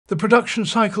The production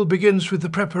cycle begins with the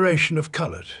preparation of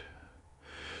cullet.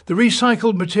 The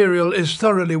recycled material is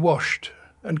thoroughly washed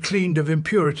and cleaned of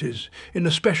impurities in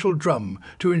a special drum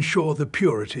to ensure the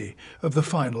purity of the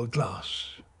final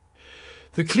glass.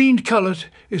 The cleaned cullet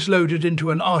is loaded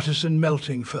into an Artisan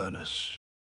melting furnace.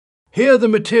 Here the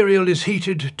material is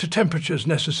heated to temperatures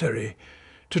necessary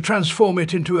to transform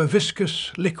it into a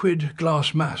viscous, liquid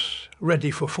glass mass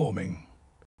ready for forming.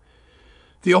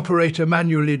 The operator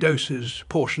manually doses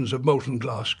portions of molten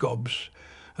glass gobs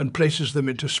and places them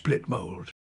into split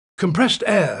mould. Compressed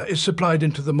air is supplied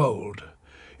into the mould,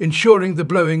 ensuring the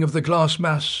blowing of the glass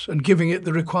mass and giving it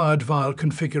the required vial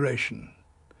configuration.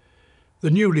 The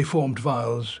newly formed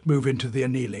vials move into the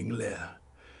annealing layer.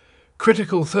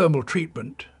 Critical thermal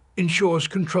treatment ensures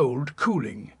controlled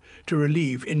cooling to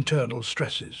relieve internal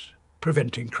stresses,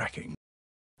 preventing cracking.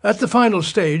 At the final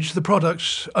stage, the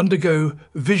products undergo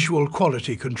visual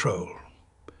quality control,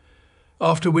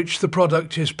 after which the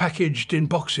product is packaged in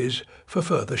boxes for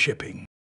further shipping.